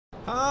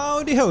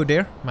Howdy ho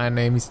there, my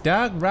name is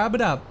Doug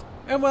Rabbit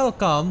and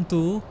welcome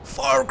to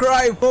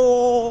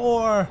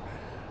CRY4!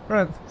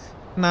 Right,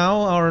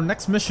 now our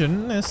next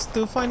mission is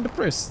to find the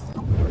priest.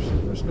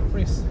 Where's the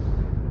priest?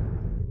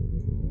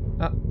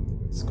 Ah,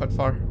 it's quite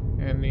far.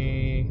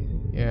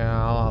 Yeah,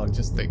 I'll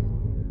just take...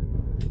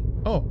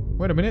 Oh,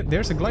 wait a minute,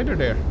 there's a glider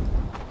there.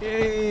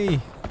 Yay!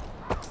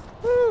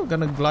 Woo,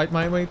 gonna glide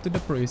my way to the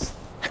priest.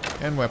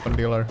 And weapon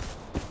dealer.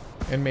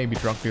 And maybe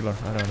drug dealer,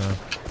 I don't know.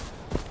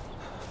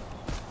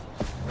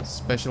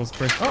 Special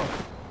sprint.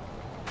 Oh!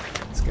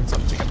 Skin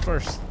some chicken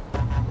first.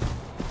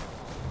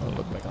 Oh,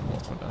 look like I'm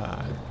lost for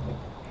that.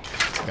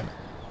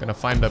 Gonna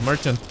find the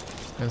merchant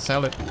and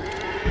sell it.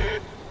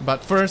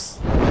 But first,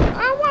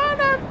 I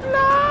wanna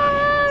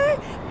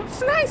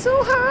fly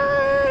so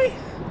high.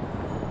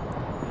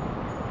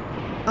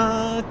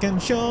 I can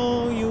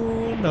show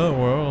you the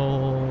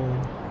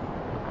world,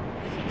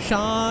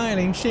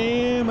 shining,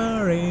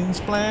 shimmering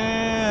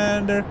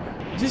splendor.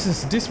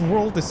 Jesus, this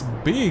world is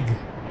big.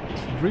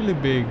 It's really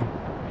big.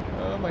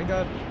 Oh my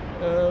god.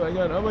 Oh my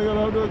god. Oh my god.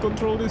 How do I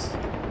control this?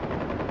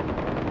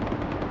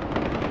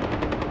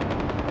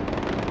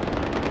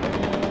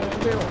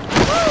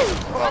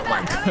 Oh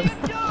my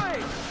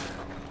god.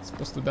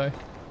 Supposed to die.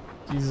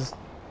 Jesus.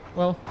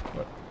 Well,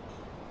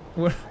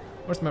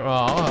 where's my...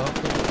 Oh,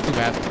 too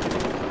bad.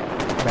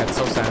 That's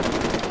so sad.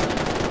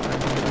 I'm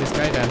gonna meet this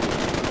guy then.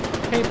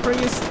 Hey,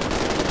 priest.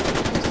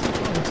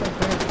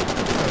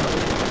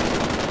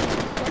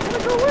 Why can't I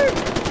go away?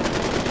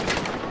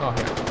 Oh,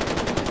 here.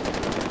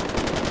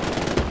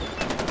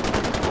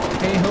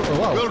 Hey, ho, oh,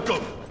 wow.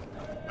 Welcome.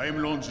 I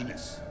am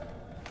Longinus.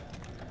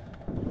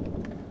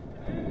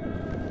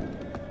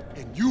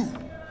 And you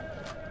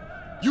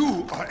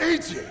are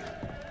AJ.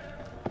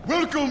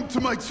 Welcome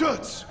to my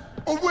church.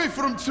 Away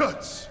from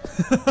church.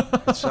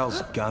 It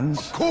sells guns?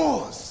 Of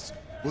course.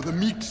 For the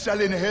meek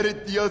shall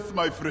inherit the earth,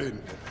 my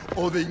friend.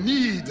 All they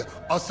need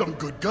are some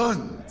good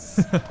guns.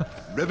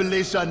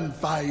 Revelation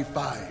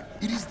 5:5.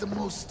 It is the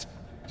most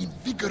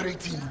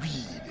invigorating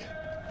read.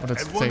 What does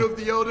it And one say? of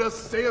the elders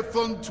saith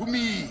unto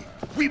me,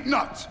 weep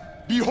not.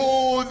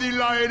 Behold, the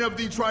Lion of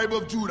the tribe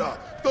of Judah,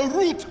 the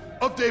root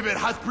of David,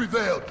 has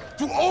prevailed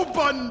to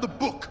open the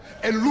book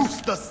and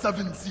loose the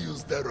 7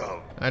 seals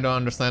thereof. I don't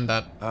understand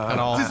that at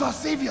all. It is our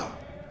Savior.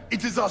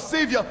 It is our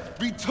Savior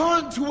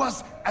returned to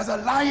us as a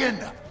lion,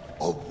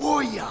 a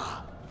warrior.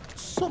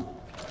 So,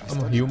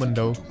 I'm a human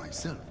though. to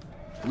myself,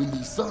 when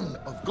the Son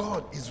of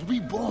God is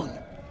reborn,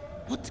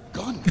 what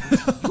gun would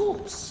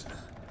he use?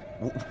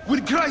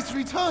 When Christ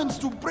returns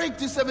to break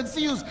the 7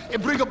 seals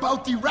and bring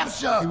about the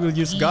rapture, He will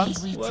use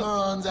guns? He Well,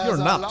 returns as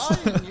you're a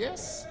nuts. lion,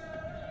 yes?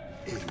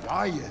 A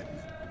lion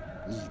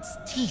needs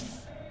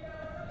teeth.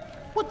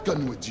 What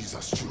gun would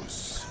Jesus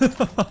choose?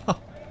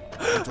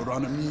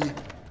 Deuteronomy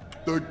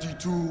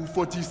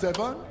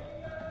 32:47?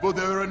 For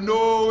there are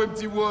no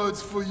empty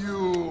words for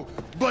you,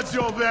 but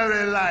your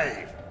very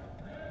life.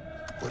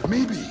 Or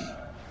maybe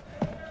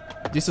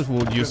Jesus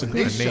would use a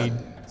grenade.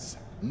 Revelations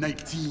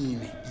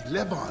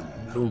 19:11.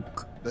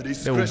 Look, The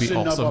that would be discretion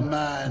of a awesome.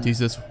 man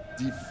Jesus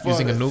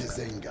using a deferreth nuke. his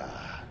anger.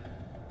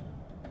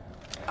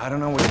 I don't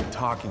know what you're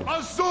talking about.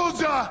 A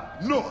soldier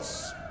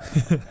knows.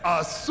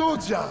 A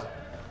soldier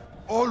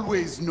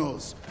always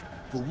knows.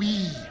 For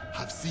we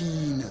have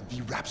seen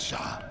the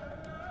rapture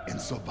and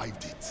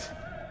survived it.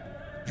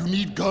 You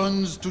need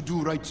guns to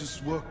do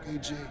righteous work,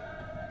 AJ.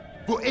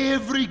 For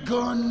every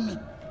gun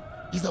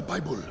is a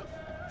Bible.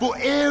 For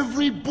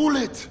every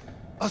bullet,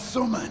 a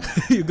sermon.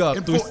 You got a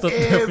And for twisted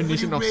every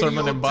definition of sermon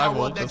radio and Bible,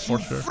 tower that's that for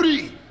you sure.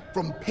 free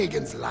from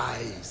pagans'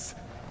 lies,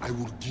 I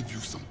will give you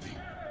something.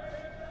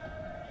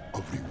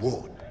 A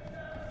reward.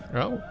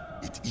 Oh,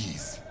 It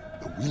is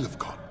the will of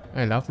God.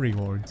 I love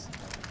rewards.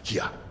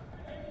 Here.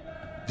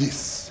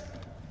 This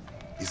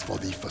is for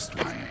the first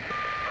one.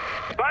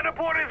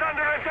 Vanderpoort is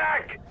under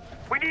attack!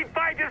 We need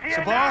fighters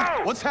here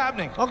now! What's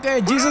happening?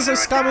 Okay, Jesus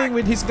is coming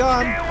with his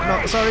gun.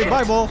 No, sorry,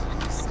 Bible.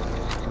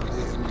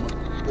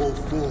 Them go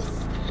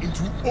forth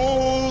into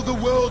all the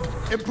world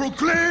and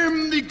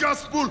proclaim the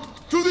gospel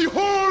to the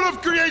whole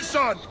of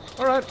creation.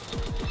 All right.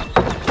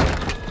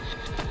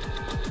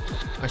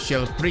 I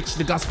shall preach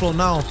the gospel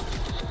now.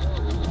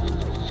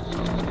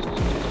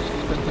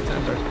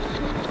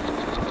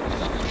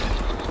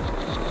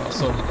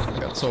 Soap. I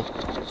got soap.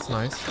 It's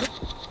nice.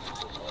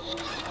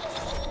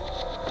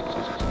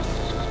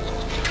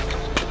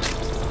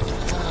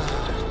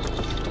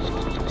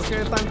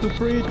 Okay, time to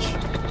preach.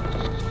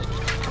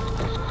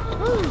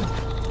 Woo.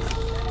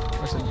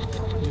 Where's it?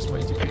 Use my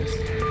GPS.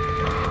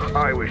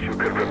 I wish you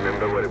could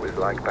remember what it was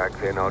like back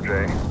then,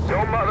 Ajay.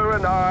 Your mother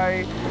and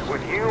I,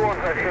 with you on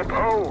her hip,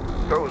 oh,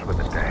 those were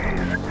the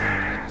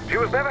days. She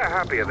was never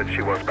happier than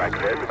she was back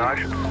then, and I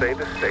should say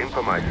the same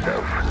for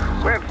myself.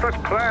 We had such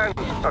plans,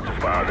 not just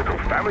for our little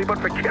family, but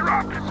for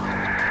Kyrat.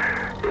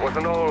 It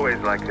wasn't always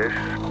like this.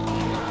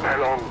 I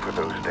long for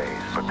those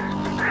days, but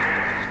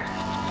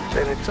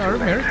then it's So are you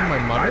too married late. to my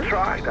mother? I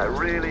tried, I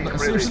really, No, really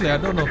seriously, I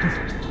did. don't know.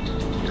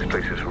 This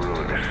place is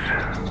ruinous.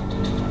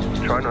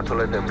 Try not to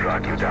let them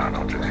drag you down,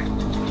 Ajay.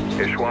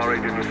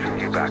 Ishwari didn't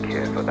send you back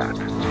here for that.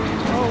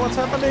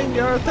 What's happening?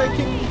 They're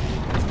taking...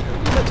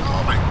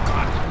 Oh my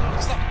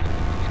god! Stop!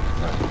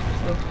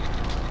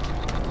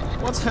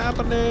 What's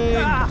happening?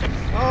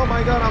 Oh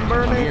my god, I'm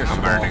burning!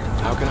 I'm burning.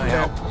 How can I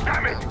help?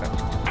 Damn it!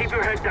 Keep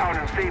your head down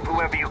and save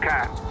whoever you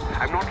can.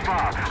 I'm not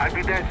far. I'll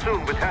be there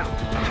soon with help.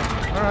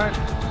 Alright.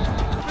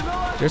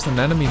 There's an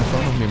enemy in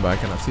front of me, but I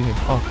cannot see him.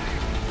 Oh.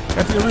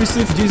 Have you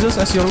received Jesus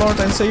as your Lord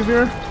and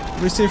Savior?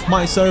 Receive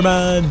my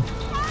sermon!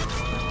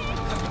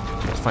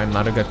 Let's find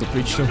another guy to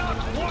preach to.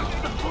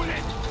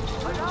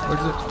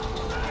 Where's it?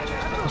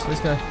 Where's this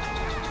guy?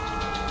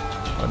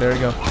 Oh, there we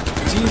go.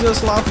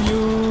 Jesus love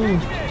you!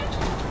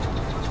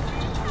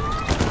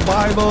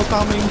 Bible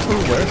coming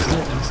through. Where's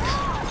it?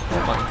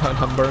 Oh my god,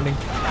 I'm burning.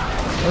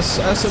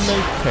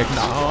 Assassinate, take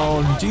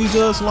down.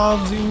 Jesus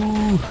loves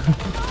you.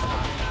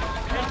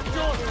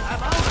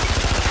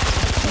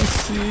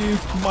 Receive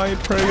my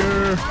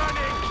prayer.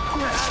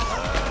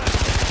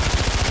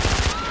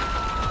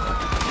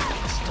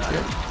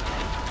 Okay.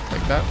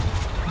 Like that.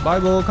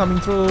 Bible coming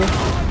through.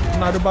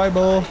 Another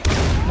Bible.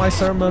 My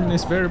sermon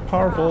is very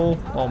powerful.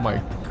 Oh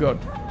my god.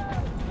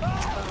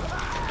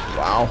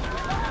 Wow.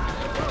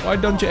 Why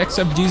don't you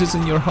accept Jesus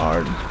in your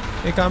heart?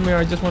 Hey, come here,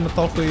 I just want to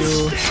talk to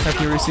you.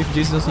 Have you received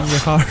Jesus in your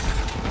heart?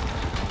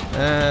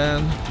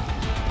 And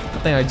I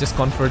think I just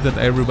converted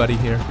everybody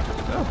here.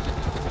 Oh.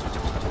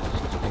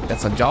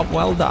 That's a job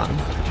well done.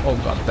 Oh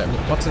god damn it,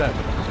 what's that?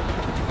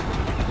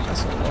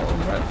 That's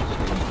alright.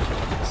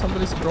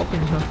 Somebody's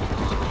dropping, huh?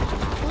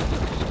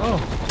 Oh.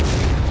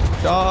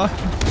 God.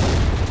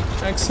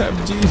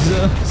 Accept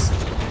Jesus.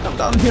 Come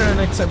down here and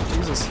accept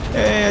Jesus.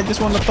 Hey, I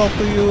just want to talk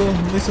to you.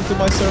 Listen to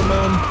my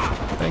sermon.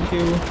 Thank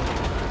you.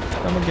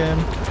 Come again.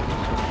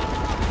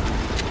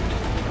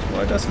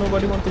 Why does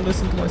nobody want to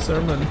listen to my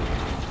sermon?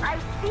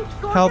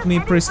 Help me,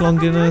 priest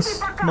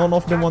Longinus. None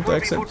of them want to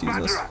accept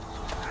Jesus.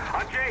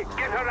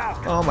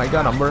 Oh my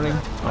god, I'm burning.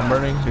 I'm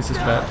burning. This is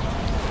bad.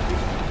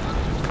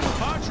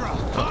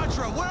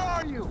 Audra, where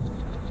are you?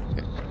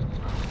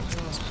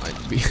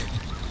 Okay.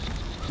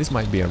 This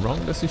might be a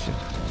wrong decision.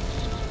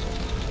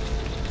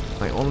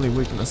 My only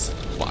weakness,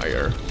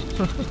 fire.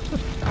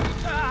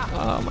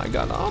 Oh my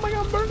god, I'm burning,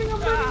 I'm burning.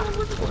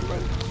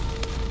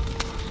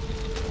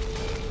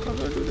 How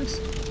do I do this?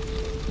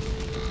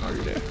 Are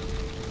you there?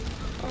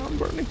 I'm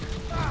burning.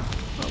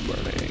 I'm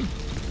burning.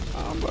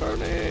 I'm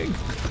burning.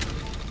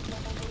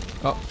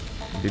 Oh,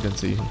 didn't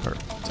see her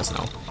just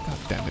now. God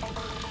damn it.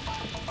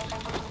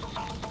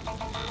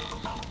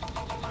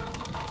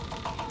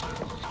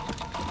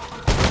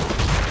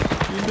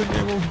 In the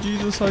name of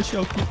Jesus, I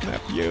shall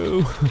kidnap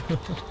you.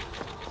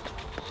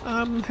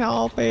 I'm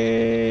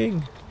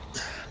helping.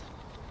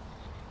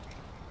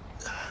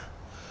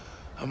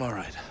 I'm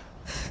alright.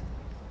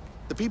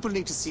 The people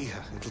need to see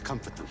her. It'll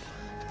comfort them.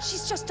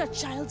 She's just a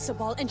child,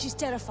 Sabal, and she's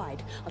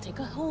terrified. I'll take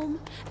her home,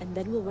 and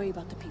then we'll worry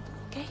about the people,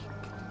 okay?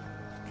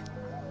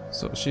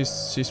 So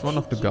she's one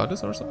of the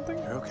goddess or something?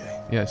 You're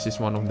okay. Yeah, she's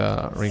one of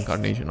the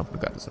reincarnation of the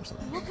goddess or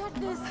something. Look at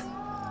this.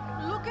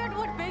 Look at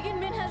what Pagan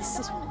Min has done. This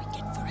is what we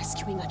get for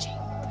rescuing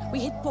Ajay. We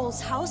hit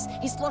Paul's house,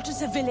 he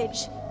slaughters a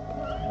village.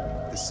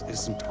 This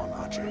isn't on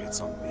Ajay,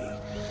 it's on me.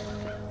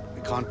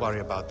 We can't worry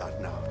about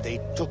that now. They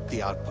took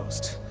the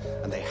outpost,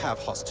 and they have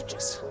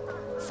hostages.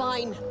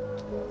 Fine.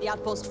 The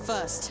outpost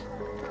first.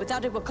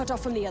 Without it, we're cut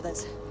off from the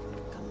others.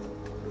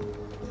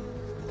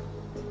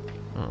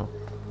 Oh.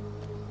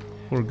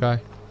 Poor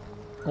guy.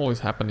 Always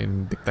happen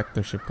in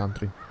dictatorship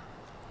country.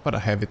 What a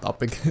heavy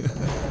topic.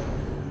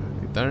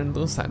 Return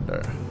to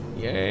sender.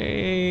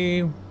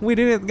 Yay! We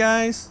did it,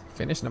 guys!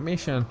 Finished the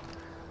mission.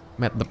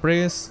 Met the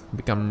priest,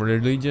 become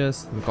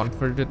religious, we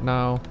converted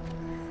now.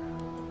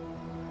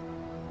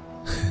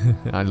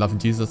 I love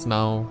Jesus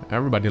now.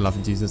 Everybody loves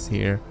Jesus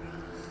here.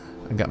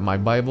 I got my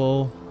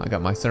Bible, I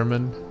got my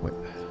sermon. Wait.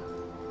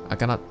 I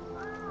cannot...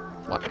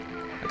 What?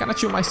 I cannot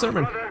shoot my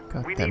sermon.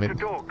 God damn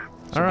it.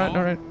 Alright,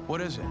 alright.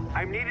 What is it?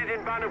 I'm needed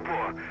in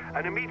Vanapur,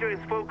 and Amita is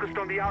focused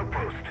on the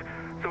outpost.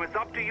 So it's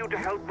up to you to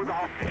help with the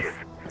hostages.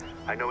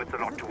 I know it's a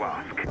lot to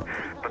ask,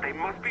 but they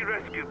must be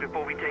rescued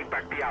before we take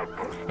back the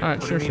outpost.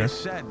 Alright, sure.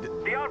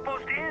 The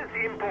outpost is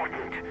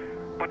important,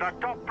 but our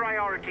top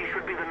priority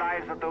should be the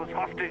lives of those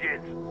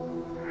hostages.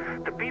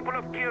 The people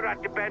of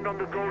Kyrat depend on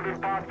the Golden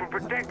Path for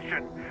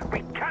protection.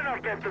 We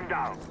cannot let them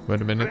down.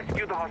 Wait a minute.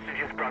 Rescue the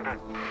hostages, brother.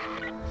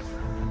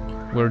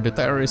 We're the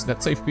terrorists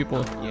that save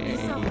people. Yay!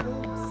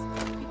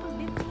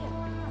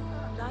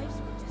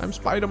 I'm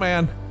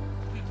Spider-Man.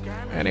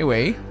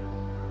 Anyway,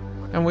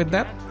 and with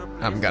that,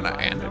 I'm gonna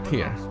end it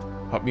here.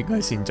 Hope you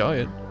guys enjoy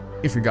it.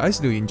 If you guys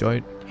do enjoy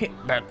it, hit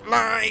that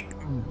like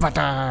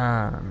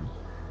button.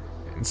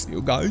 And see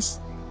you guys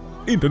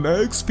in the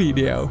next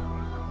video.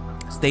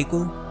 Stay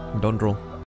cool, don't roll.